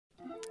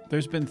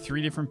there's been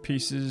 3 different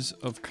pieces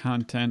of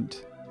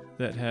content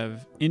that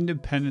have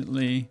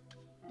independently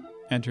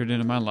entered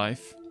into my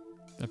life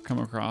that I've come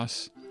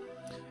across.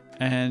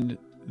 And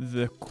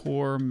the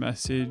core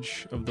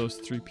message of those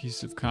 3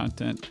 pieces of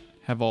content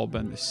have all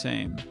been the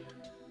same.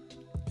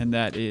 And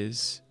that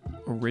is,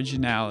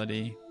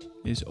 originality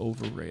is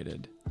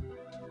overrated.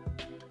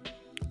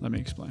 Let me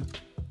explain.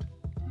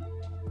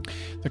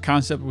 The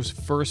concept was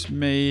first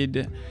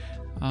made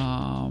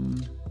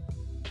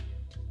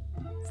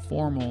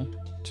formal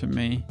to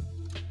me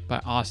by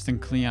Austin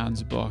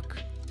Kleon's book,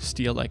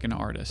 Steal Like an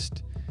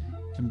Artist.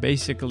 And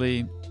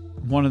basically,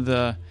 one of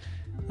the,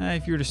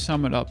 if you were to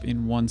sum it up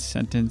in one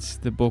sentence,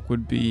 the book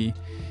would be,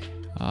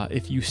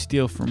 if you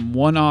steal from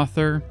one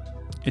author,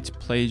 it's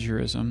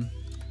plagiarism.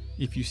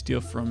 If you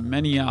steal from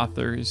many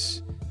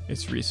authors,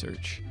 it's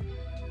research.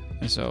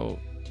 And so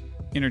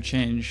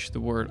interchange the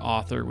word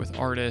author with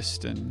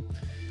artist and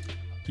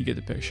you get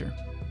the picture.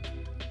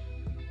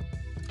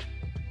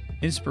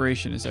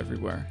 Inspiration is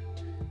everywhere.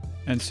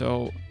 And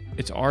so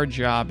it's our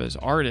job as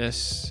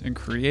artists and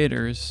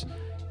creators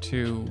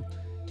to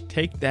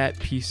take that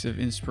piece of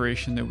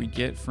inspiration that we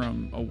get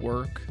from a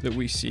work that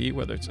we see,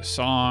 whether it's a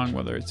song,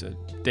 whether it's a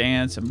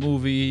dance, a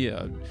movie,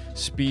 a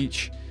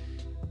speech.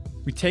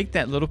 We take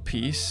that little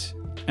piece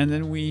and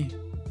then we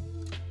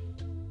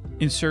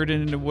insert it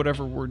into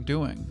whatever we're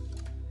doing.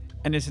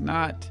 And it's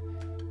not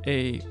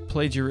a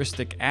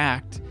plagiaristic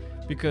act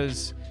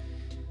because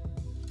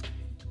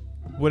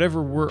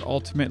whatever we're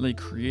ultimately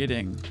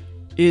creating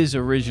is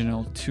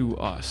original to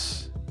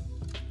us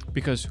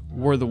because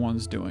we're the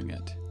ones doing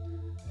it.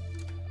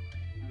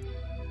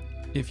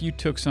 If you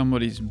took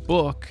somebody's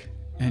book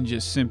and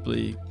just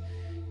simply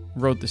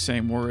wrote the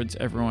same words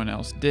everyone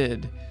else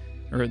did,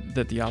 or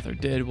that the author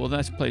did, well,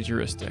 that's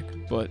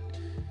plagiaristic. But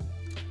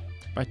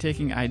by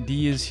taking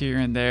ideas here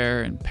and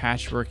there and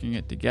patchworking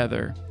it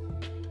together,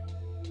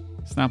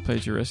 it's not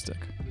plagiaristic.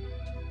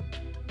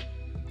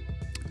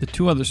 The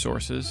 2 other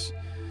sources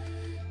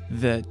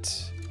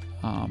that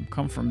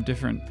come from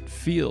different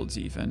fields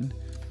even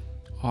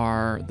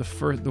are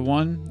the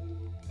one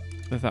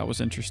that I thought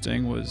was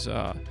interesting was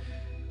the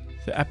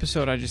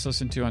episode I just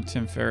listened to on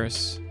Tim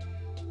Ferriss'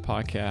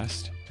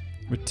 podcast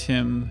with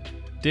Tim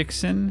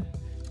Dixon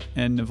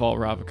and Naval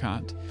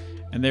Ravikant,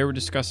 and they were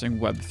discussing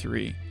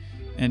Web3.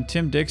 And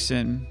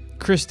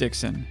Chris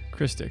Dixon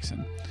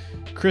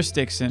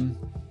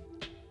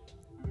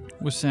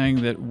was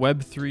saying that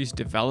Web3's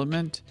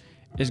development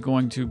is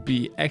going to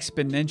be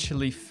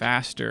exponentially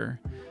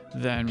faster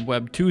than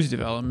Web 2's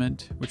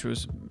development, which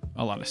was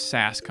a lot of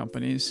SaaS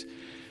companies,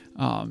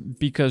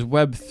 because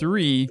Web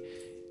 3,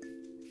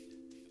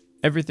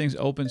 everything's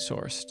open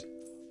sourced.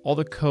 All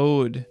the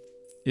code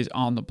is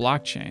on the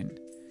blockchain.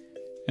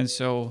 And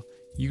so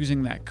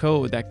using that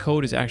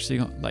code is actually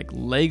like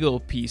Lego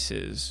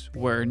pieces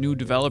where new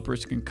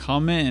developers can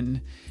come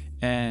in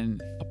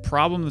and a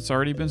problem that's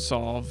already been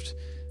solved,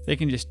 they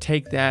can just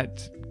take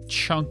that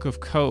chunk of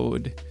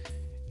code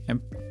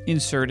and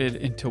insert it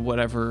into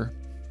whatever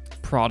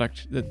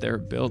product that they're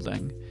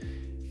building.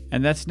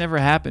 And that's never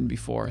happened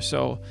before.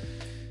 So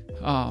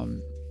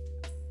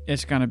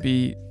it's gonna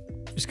be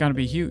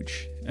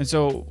huge. And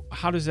so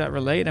how does that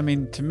relate? I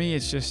mean, to me,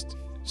 it's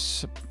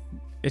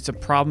a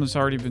problem that's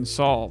already been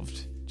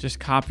solved. Just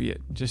copy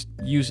it. Just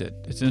use it.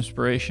 It's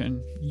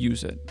inspiration.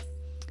 Use it.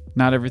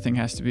 Not everything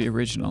has to be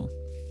original.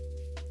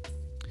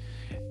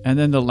 And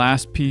then the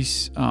last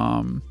piece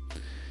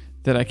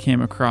that I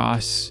came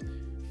across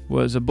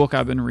was a book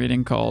I've been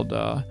reading called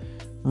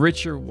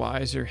Richer,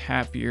 Wiser,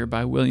 Happier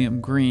by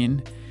William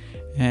Green.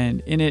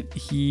 And in it,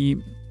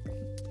 he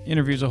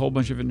interviews a whole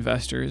bunch of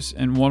investors.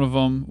 And one of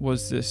them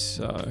was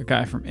this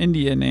guy from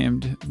India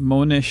named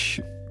Monish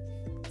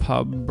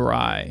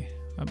Pabrai,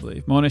 I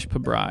believe. Monish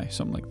Pabrai,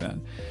 something like that.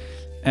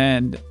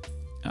 And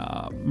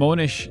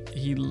Monish,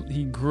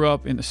 he grew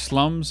up in the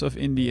slums of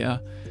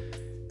India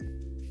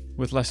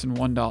with less than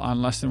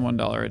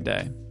 $1 a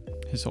day.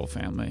 His whole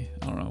family,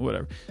 I don't know,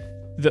 whatever.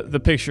 The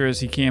picture is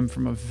he came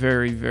from a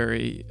very,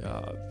 very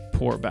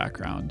poor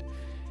background,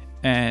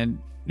 and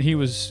he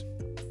was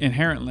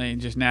inherently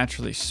just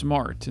naturally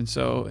smart. And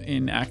so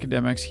in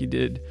academics, he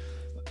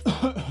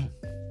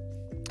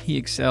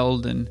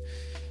excelled, and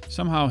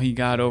somehow he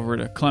got over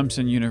to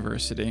Clemson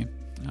University,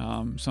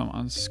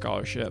 on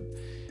scholarship.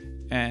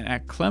 And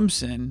at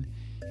Clemson,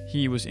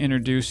 he was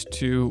introduced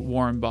to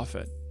Warren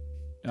Buffett,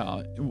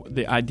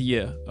 the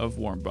idea of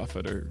Warren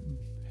Buffett or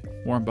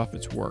Warren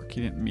Buffett's work.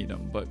 He didn't meet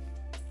him, but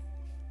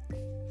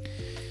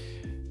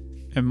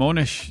and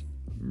Monish,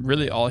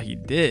 really all he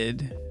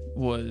did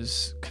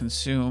was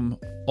consume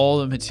all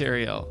the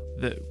material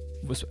that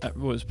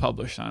was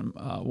published on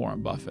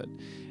Warren Buffett.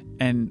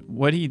 And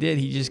what he did,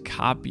 he just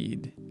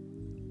copied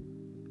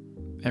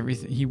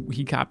everything.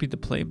 He copied the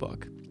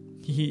playbook.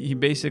 He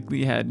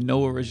basically had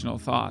no original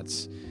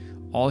thoughts.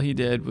 All he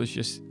did was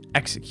just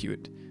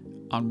execute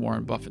on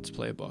Warren Buffett's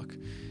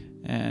playbook.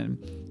 And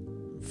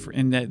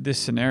in this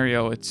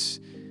scenario,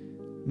 it's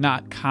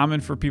not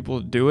common for people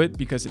to do it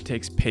because it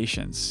takes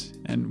patience.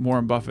 And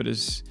Warren Buffett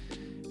is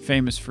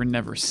famous for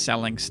never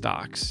selling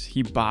stocks.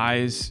 He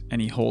buys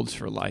and he holds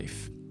for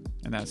life.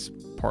 And that's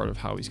part of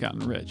how he's gotten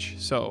rich.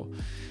 So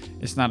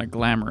it's not a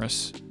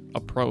glamorous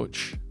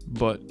approach,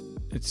 but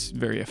it's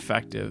very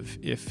effective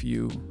if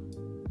you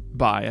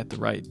buy at the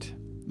right,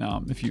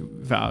 if you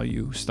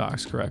value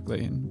stocks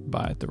correctly and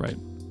buy at the right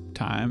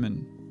time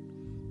and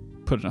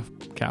put enough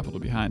capital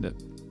behind it.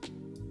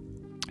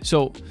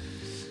 So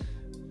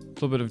a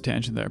little bit of a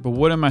tangent there, but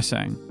what am I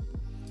saying?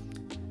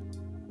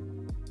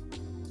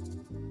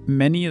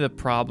 Many of the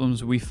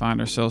problems we find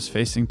ourselves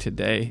facing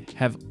today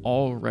have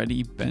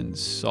already been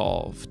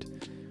solved.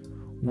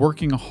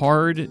 Working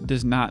hard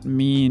does not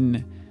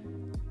mean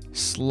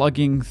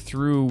slugging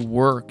through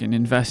work and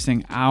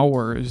investing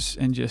hours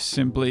and just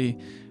simply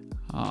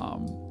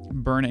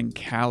burning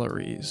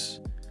calories.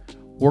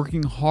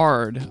 Working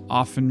hard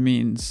often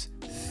means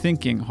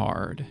thinking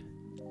hard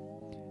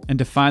and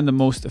to find the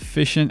most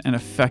efficient and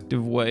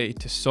effective way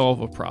to solve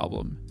a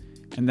problem.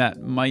 And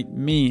that might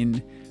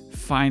mean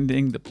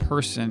finding the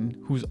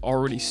person who's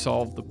already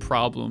solved the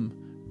problem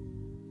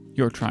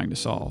you're trying to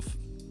solve.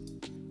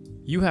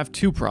 You have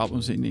two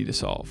problems that you need to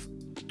solve.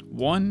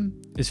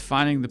 One is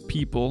finding the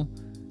people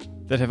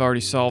that have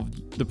already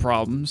solved the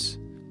problems,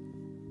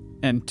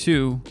 and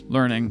two,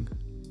 learning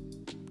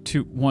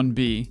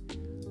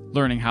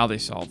how they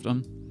solved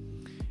them.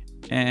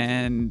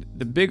 And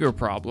the bigger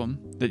problem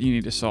that you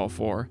need to solve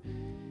for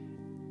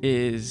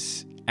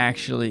is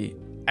actually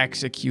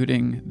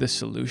executing the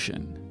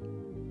solution.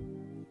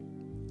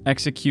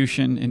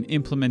 Execution and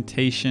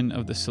implementation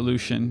of the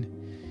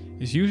solution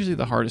is usually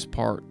the hardest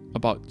part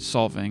about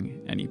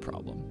solving any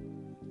problem.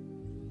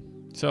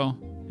 So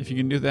if you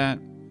can do that,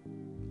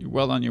 you're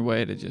well on your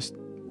way to just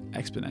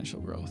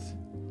exponential growth.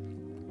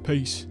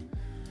 Peace.